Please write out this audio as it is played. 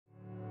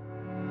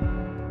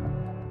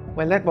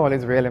Well, netball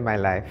is really my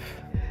life.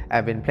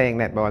 I've been playing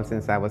netball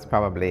since I was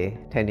probably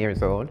 10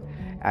 years old.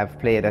 I've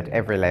played at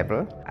every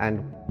level,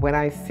 and when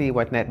I see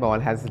what netball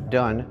has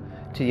done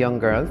to young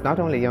girls, not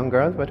only young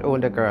girls but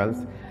older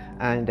girls,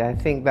 and I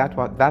think that's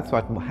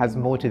what has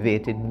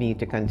motivated me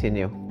to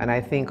continue. And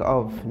I think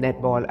of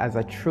netball as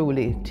a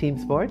truly team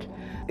sport.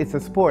 It's a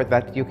sport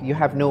that you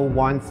have no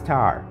one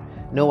star.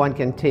 No one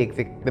can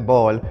take the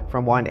ball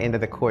from one end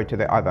of the court to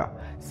the other.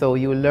 So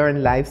you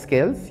learn life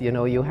skills. You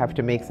know, you have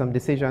to make some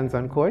decisions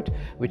on court,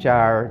 which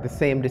are the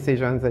same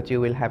decisions that you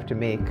will have to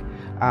make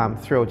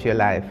throughout your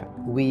life.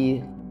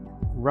 We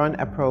run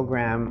a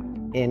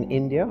program in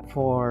India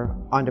for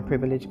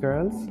underprivileged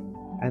girls,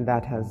 and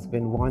that has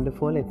been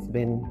wonderful. It's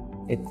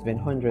been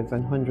hundreds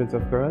and hundreds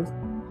of girls.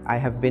 I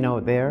have been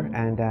out there,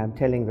 and I'm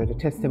telling that the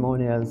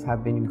testimonials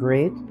have been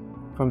great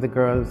from the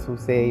girls who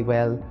say,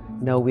 well,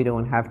 no, we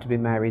don't have to be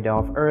married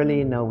off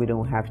early. No, we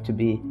don't have to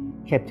be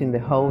kept in the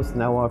house.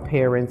 Now our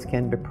parents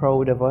can be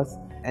proud of us.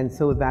 And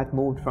so that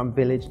moved from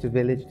village to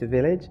village to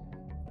village.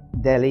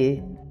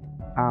 Delhi,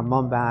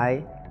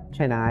 Mumbai,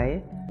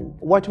 Chennai.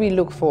 What we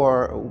look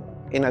for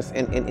in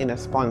a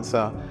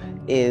sponsor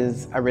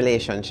is a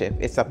relationship.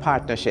 It's a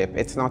partnership.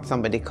 It's not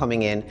somebody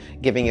coming in,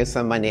 giving you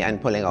some money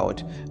and pulling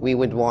out. We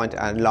would want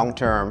a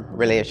long-term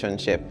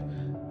relationship.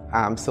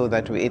 So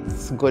that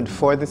it's good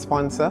for the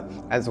sponsor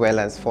as well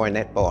as for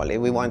netball.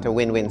 We want a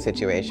win-win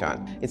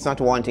situation. It's not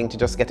wanting to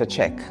just get a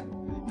check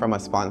from a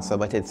sponsor,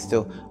 but it's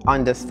to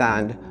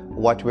understand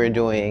what we're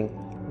doing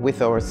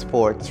with our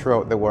sport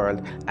throughout the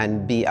world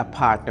and be a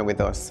partner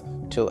with us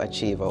to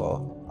achieve our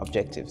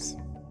objectives.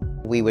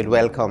 We would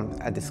welcome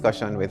a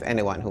discussion with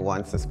anyone who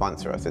wants to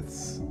sponsor us.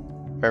 It's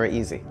very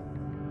easy.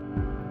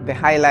 The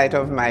highlight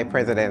of my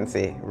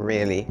presidency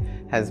really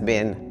has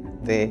been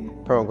the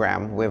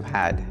program we've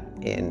had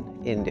in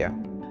India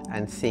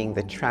and seeing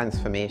the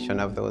transformation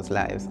of those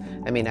lives.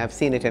 I mean, I've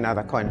seen it in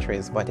other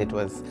countries, but it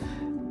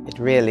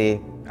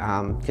really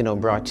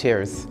brought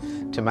tears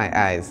to my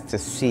eyes to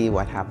see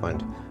what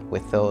happened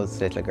with those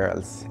little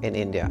girls in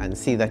India and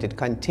see that it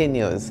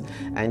continues,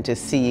 and to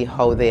see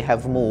how they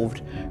have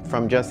moved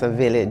from just a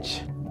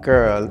village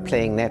girl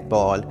playing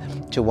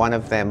netball to one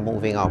of them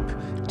moving up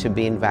to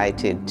be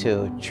invited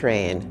to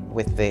train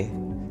with the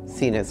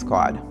senior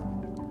squad.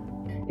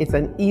 It's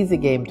an easy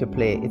game to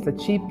play, it's a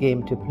cheap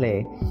game to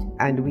play,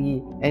 and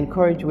we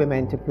encourage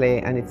women to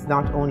play, and it's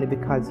not only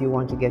because you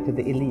want to get to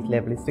the elite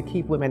level, it's to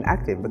keep women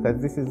active,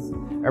 because this is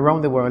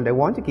around the world, they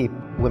want to keep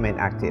women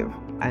active,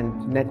 and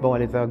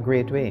netball is a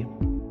great way.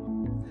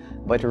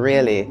 But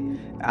really,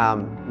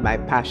 my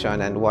passion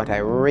and what I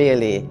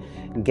really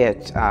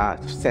get a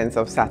sense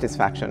of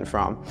satisfaction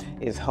from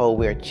is how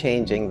we're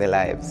changing the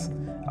lives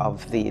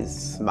of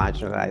these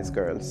marginalized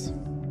girls.